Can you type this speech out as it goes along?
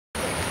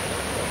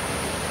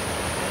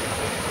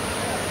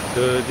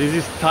This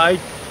is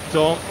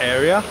Taiwan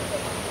area.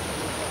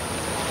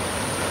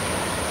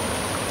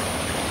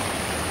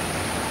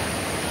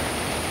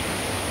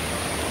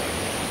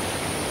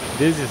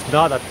 This is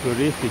not a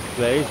touristic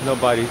place.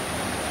 Nobody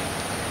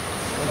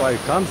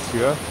comes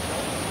here.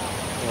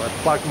 So I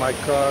park my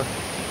car,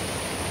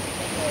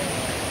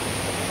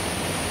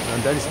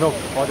 and there is no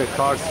other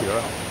cars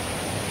here.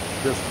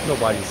 Just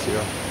nobody's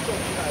here.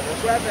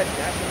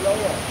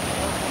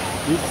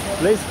 This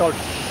place called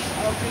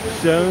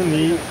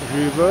Shani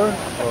River,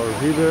 or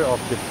River of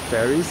the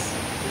Fairies.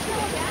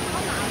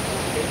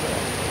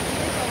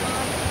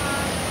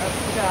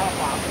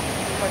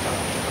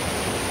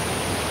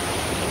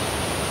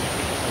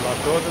 Olá a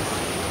todos.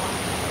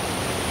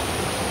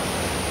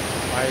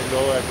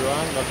 Hello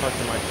everyone, welcome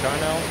to my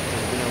channel.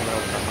 Bem-vindo ao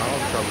meu canal,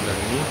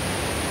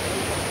 Tumblr.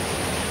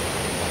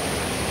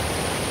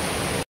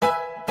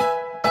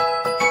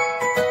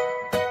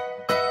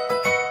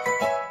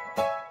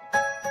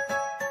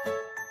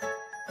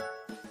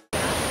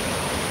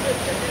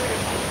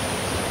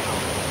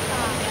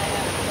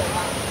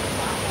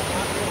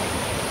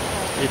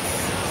 It's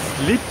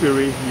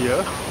slippery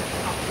here.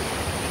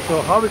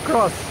 So how we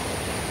cross?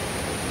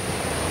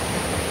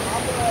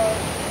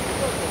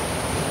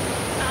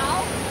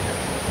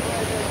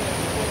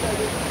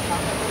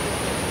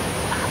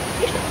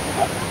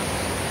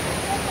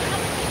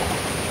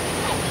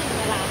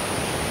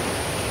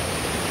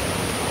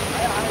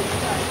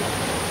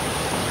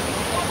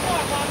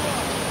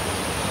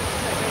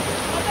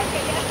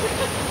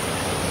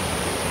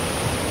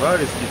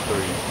 Very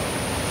slippery.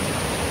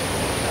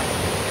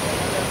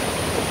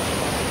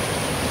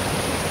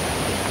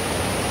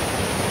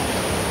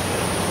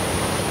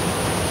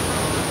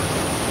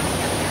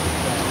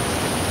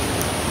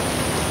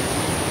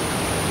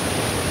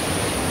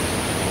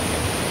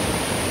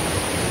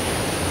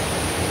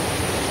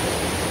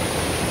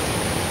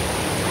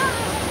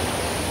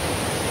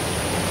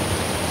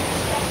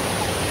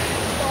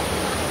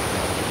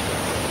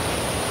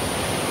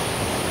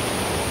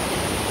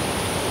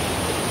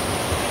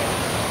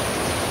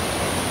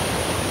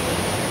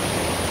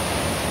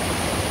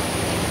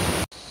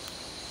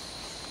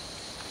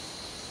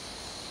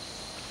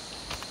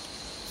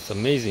 It's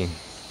amazing.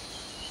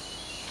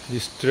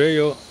 This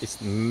trail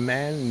is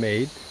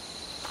man-made.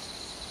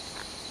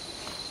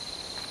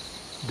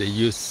 They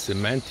use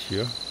cement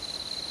here,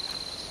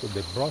 so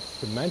they brought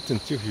cement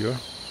into here.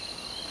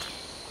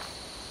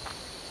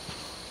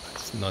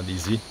 It's not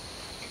easy.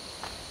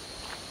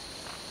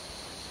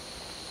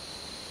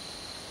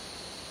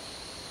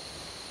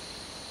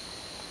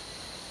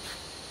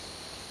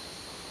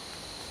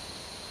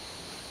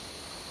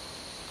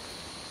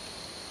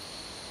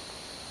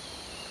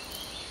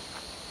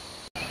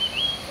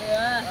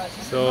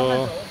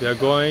 So we are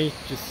going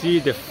to see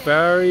the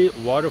fairy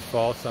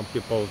waterfall. Some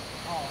people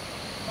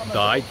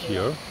died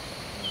here.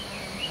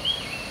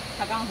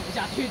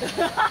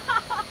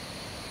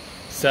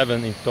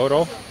 7 in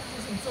total.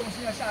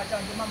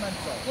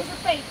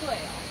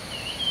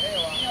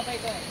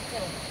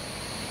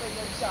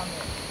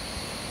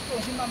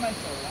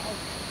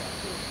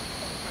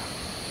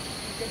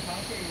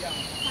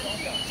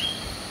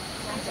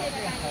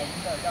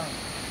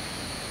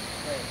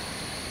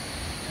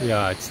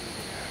 Yeah, it's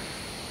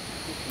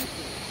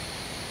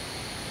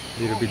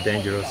a little bit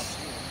dangerous.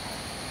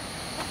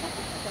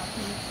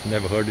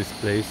 Never heard this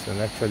place, and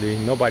actually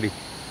nobody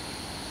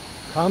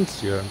comes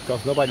here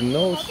because nobody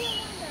knows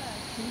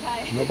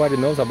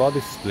about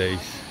this place.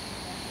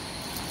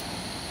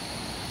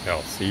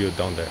 I'll see you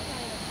down there.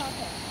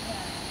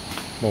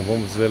 Bom,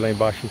 vamos ver lá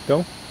embaixo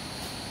então.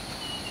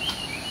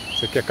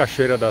 Isso aqui é a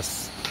Cachoeira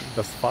das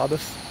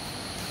Fadas.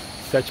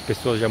 7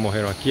 pessoas já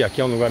morreram aqui.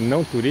 Aqui é um lugar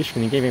não turístico,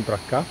 ninguém vem pra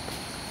cá.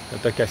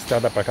 Tanto é que a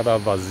estrada para cá estava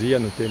vazia,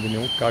 não teve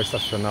nenhum carro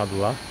estacionado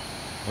lá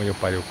onde eu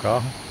parei o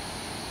carro.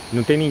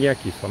 Não tem ninguém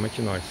aqui, somente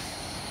nós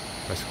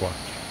 4.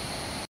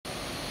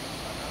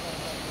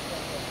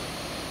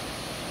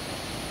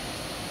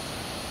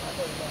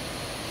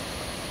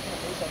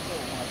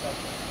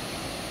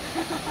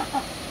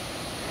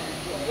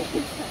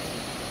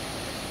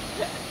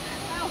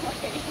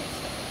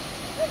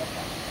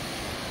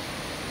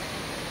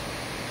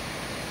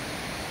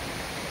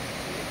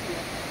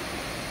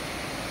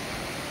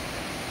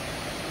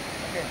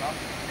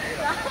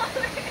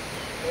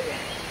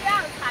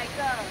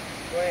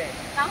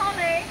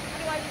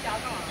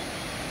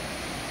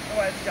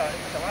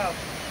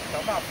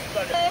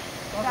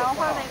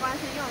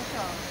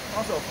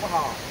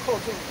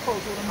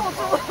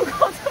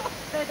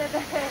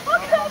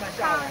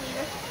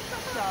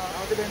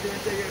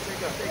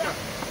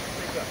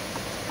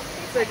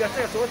这个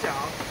左脚，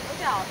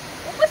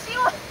我不希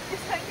望你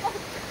成功。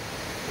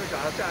右脚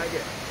要下一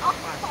点，慢，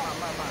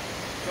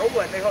手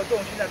稳了以后，重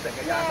心再整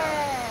个压下来。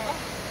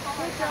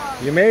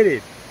You made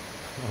it.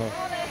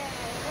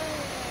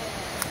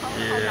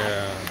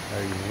 Yeah,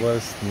 I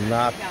was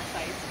not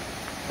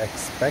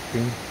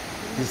expecting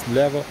this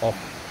level of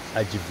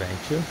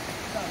adventure.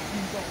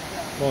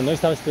 Bom, não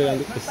estava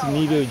esperando esse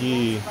nível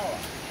de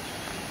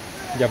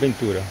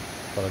aventura,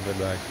 para falar a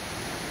verdade.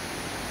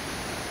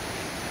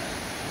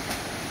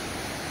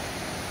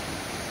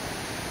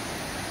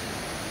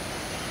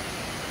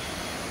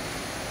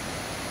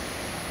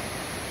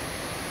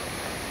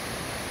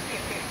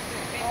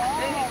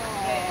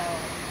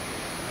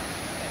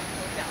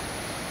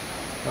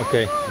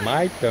 Okay,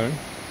 my turn.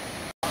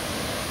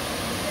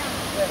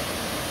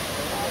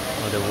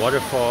 Oh, the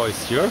waterfall is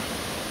here.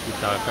 Aqui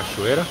tá a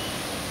cachoeira.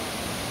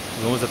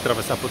 Vamos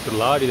atravessar para o outro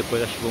lado e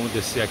depois acho que vamos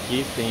descer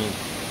aqui. Tem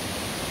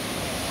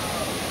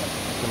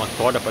uma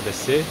corda para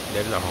descer.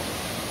 There's a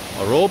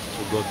rope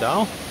to go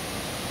down.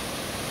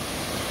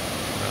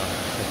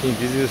 I think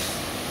this is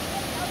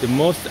the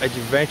most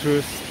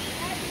adventurous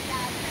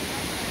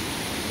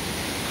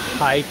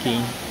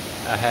hiking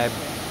I have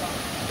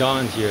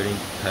done here in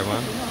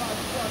Taiwan.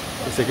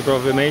 Esse aqui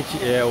provavelmente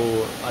é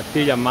a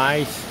trilha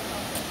mais,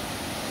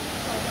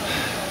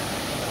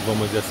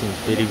 vamos dizer assim,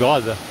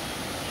 perigosa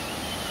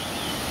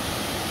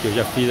que eu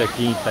já fiz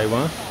aqui em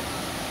Taiwan.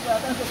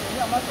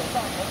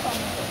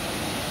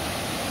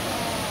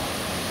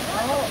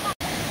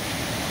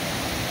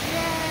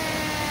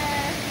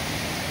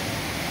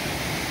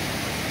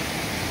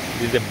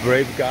 This is a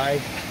brave guy.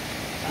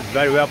 He's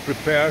very well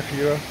prepared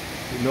here.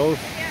 He knows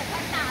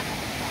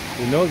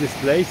this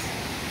place.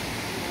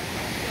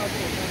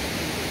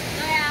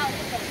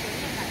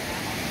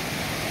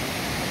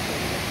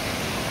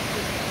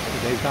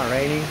 Today it's not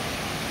raining.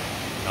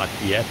 Not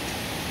yet.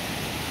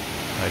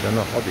 I don't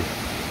know how they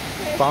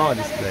found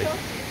this place.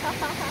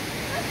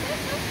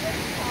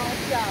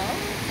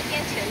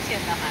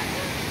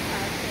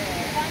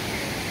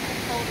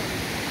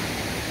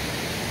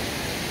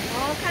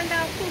 哦，看到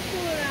瀑布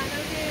了那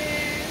边。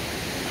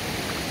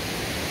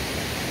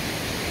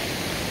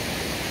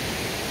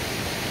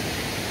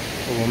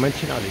我们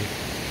去哪里？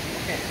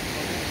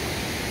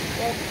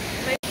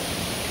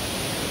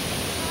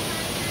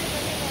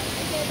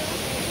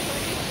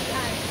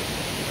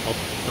 Oh,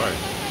 sorry.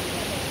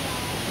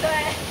 对。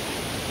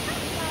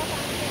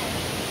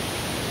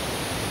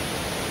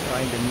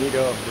 We're in the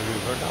middle of the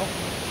river now.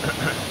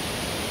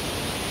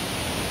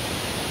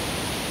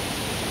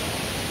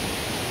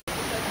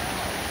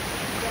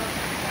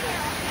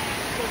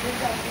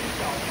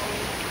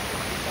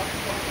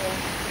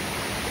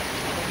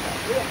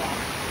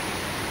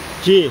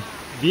 Gee,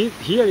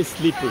 here is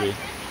slippery.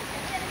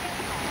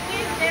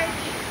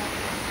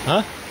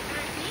 Huh?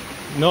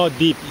 No,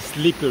 deep, it's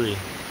slippery.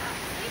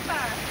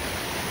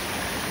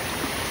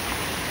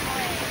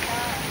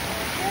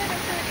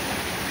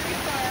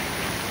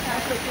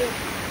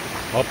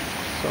 Oh,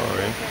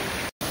 sorry.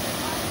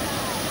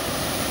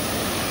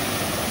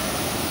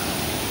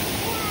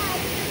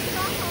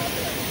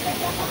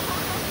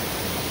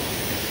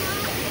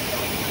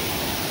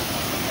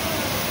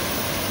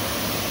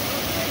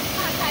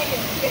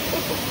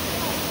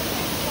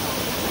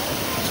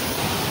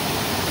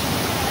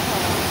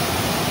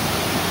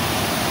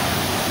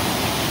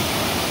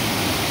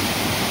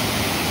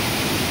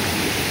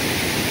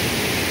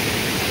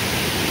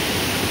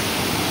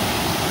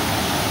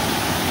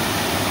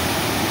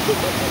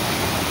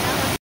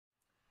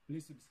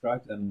 Please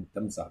subscribe and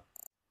thumbs up.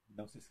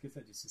 Não se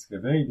esqueça de se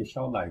inscrever e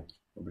deixar o like.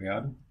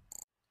 Obrigado.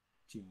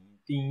 请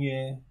订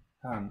阅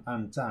和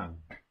按赞。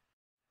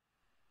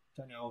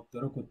チャンネル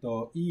登録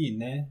といい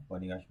ねお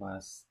願いし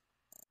ます。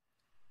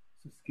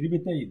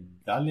Suscríbete y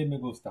dale me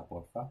gusta,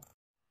 porfa.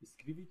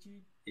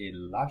 Iscriviti e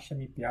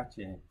lasciami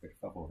piace, per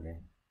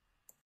favore.